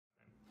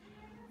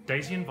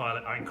Daisy and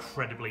Violet are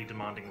incredibly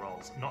demanding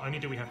roles. Not only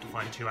do we have to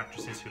find two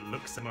actresses who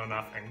look similar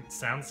enough and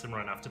sound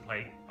similar enough to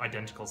play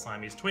identical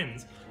Siamese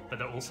twins, but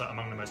they're also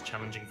among the most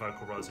challenging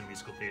vocal roles in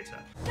musical theatre.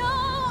 No,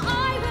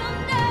 I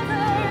will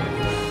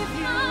never leave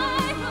you.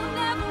 I will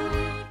never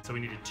leave. So we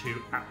needed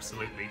two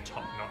absolutely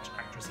top-notch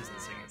actresses and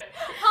singers.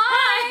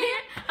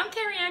 Hi, I'm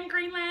Kerrie and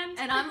Greenland.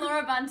 And I'm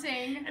Laura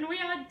Bunting. And we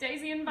are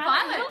Daisy and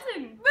Violet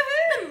Hilton.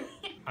 Woohoo!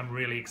 I'm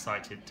really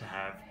excited to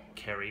have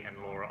Kerrie and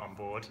Laura on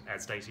board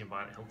as Daisy and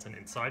Violet Hilton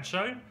in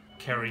Sideshow.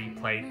 Kerrie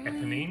played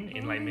Eponine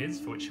in Les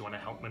Mis, for which she won a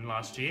Helpmann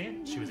last year.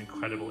 She was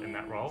incredible in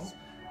that role.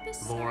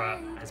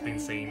 Laura has been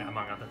seen,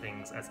 among other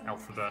things, as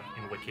Elphaba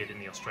in Wicked in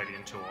the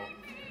Australian tour,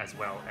 as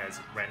well as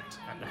Rent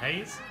at the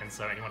Hayes, and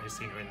so anyone who's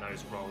seen her in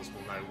those roles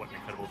will know what an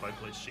incredible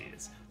vocalist she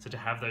is. So to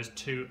have those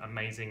two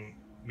amazing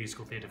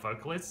musical theatre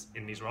vocalists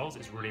in these roles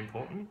is really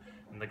important,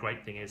 and the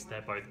great thing is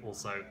they're both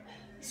also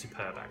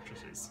superb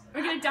actresses.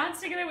 We're going to dance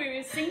together, we're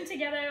going to sing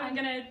together, we're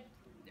going to...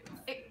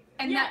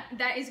 And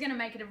that is going to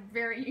make it a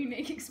very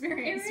unique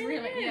experience, It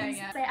really. is.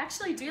 Yeah. They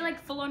actually do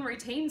like full-on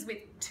routines with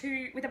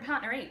a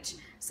partner each.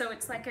 So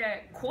it's like a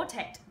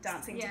quartet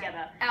dancing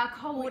together. Our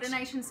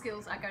coordination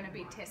skills are going to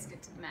be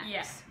tested to the max.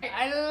 Yes.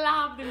 I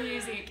love the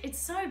music. It's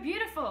so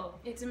beautiful.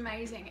 It's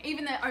amazing.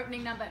 Even the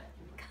opening number,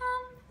 come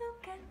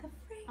look at the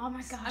freaks. Oh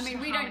my gosh. I mean,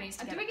 the we don't... harmonies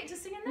Do together. we get to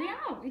sing in there?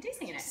 We do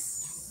sing in it.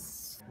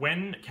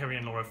 When Kerrie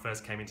and Laura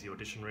first came into the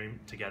audition room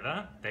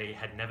together, they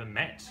had never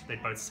met.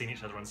 They'd both seen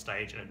each other on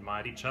stage and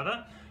admired each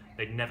other.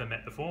 They'd never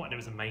met before, and it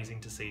was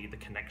amazing to see the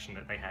connection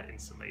that they had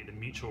instantly. The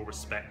mutual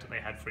respect that they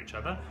had for each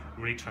other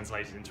really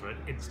translated into an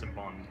instant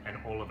bond, and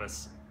all of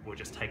us were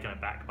just taken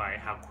aback by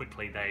how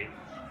quickly they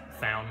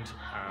found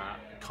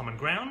common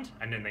ground,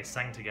 and then they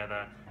sang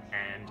together,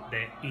 and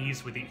their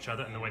ease with each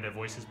other and the way their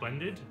voices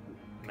blended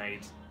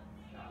made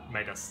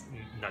us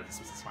know this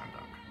was a slam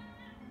dunk.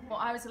 Well,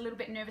 I was a little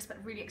bit nervous but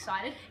really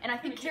excited, and I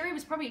think Kerrie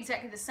was probably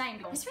exactly the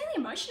same. It's really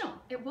emotional.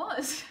 It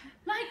was.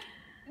 Like,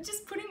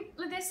 just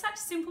they're such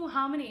simple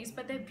harmonies,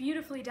 but they're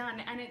beautifully done,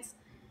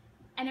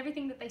 and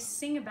everything that they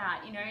sing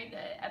about, you know,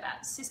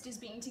 about sisters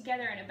being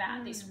together and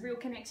about this real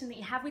connection that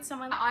you have with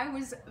someone. I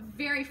was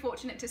very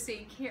fortunate to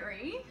see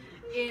Kerrie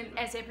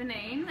as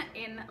Eponine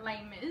in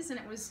Les Mis, and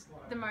it was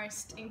the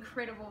most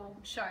incredible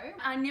show.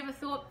 I never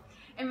thought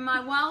in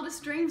my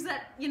wildest dreams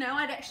that, you know,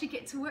 I'd actually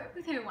get to work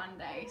with her one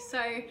day.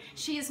 So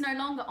she is no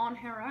longer on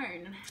her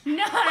own.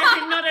 No,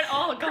 not at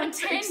all. Gone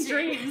to Pretending.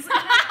 extremes.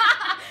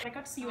 I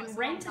got to see you in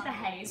Rent at the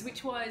Hayes,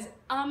 which was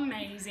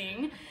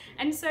amazing.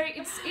 And so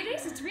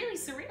it's really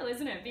surreal,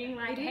 isn't it? Being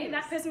like, hey,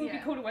 that person would be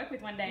cool to work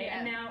with one day,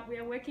 and now we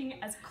are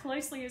working as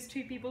closely as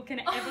two people can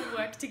ever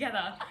work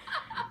together.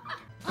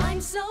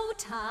 I'm so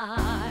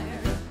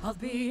tired of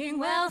being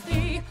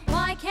wealthy.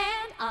 Why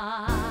can't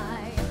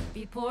I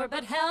be poor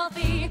but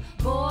healthy?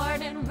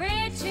 Bored and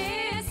rich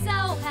is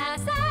so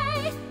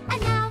passé,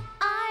 and now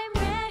I'm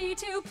ready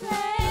to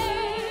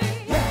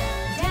play.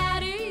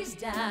 Daddy's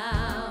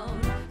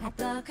down at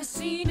the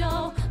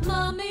casino,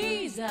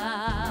 Mommy's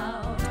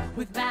out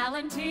with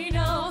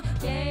Valentino.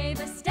 Gave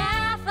the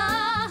staff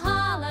a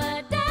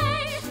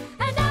holiday,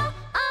 and now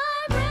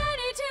I'm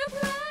ready to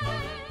play.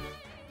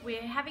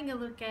 We're having a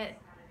look at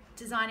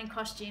designing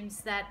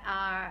costumes that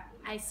are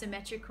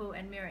asymmetrical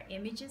and mirror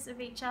images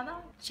of each other.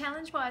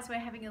 Challenge-wise, we're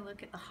having a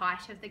look at the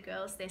height of the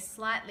girls. They're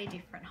slightly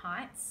different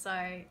heights, so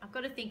I've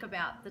got to think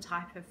about the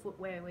type of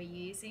footwear we're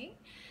using.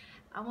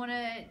 I want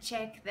to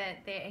check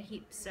that their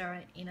hips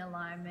are in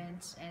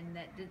alignment and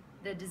that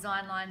the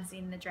design lines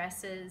in the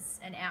dresses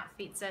and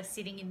outfits are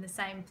sitting in the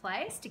same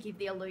place to give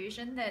the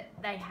illusion that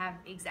they have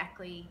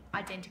exactly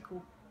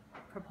identical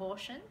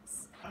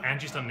proportions.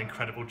 Angie's done an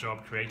incredible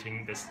job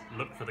creating this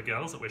look for the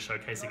girls that we're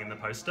showcasing in the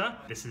poster.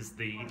 This is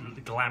the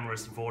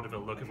glamorous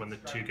vaudeville look of when the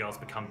two girls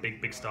become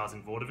big stars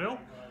in vaudeville.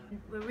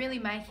 We're really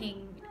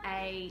making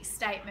a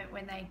statement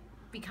when they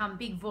become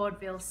big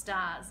vaudeville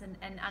stars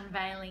and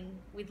unveiling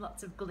with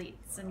lots of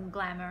glitz and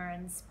glamour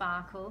and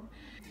sparkle.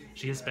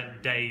 She has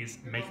spent days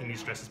making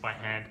these dresses by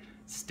hand,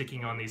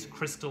 sticking on these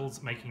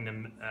crystals, making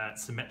them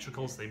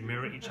symmetrical so they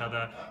mirror each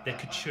other. They're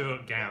couture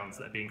gowns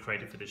that are being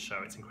created for this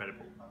show. It's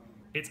incredible.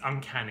 It's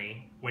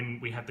uncanny when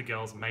we have the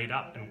girls made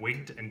up and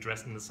wigged and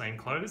dressed in the same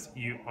clothes.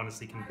 You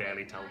honestly can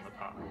barely tell them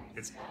apart.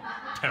 It's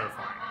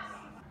terrifying.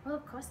 Well,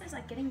 of course, there's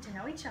like getting to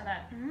know each other.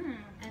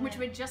 Which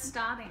we're just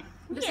starting.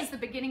 This is the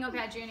beginning of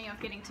our journey of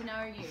getting to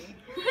know you.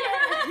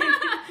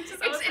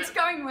 It's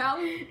going well.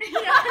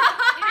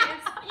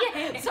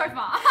 So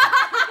far.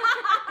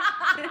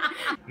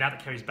 Now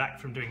that Kerrie's back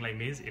from doing Les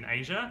Mis in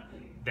Asia,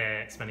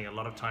 they're spending a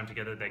lot of time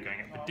together. They're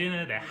going out for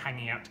dinner, they're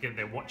hanging out together,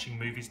 they're watching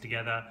movies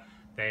together.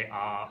 They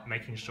are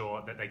making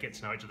sure that they get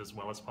to know each other as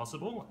well as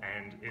possible,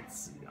 and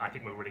I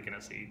think we're really going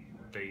to see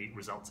the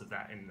results of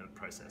that in the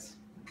process.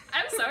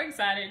 I'm so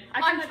excited.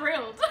 I'm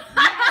thrilled.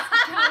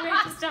 Can't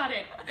wait to start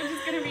it.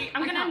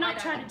 I'm gonna not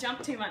try to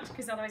jump too much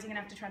because otherwise you're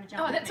gonna have to try to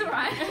jump. Oh, that's with me.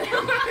 alright. We can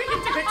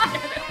do it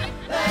together.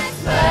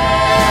 Let's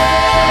play.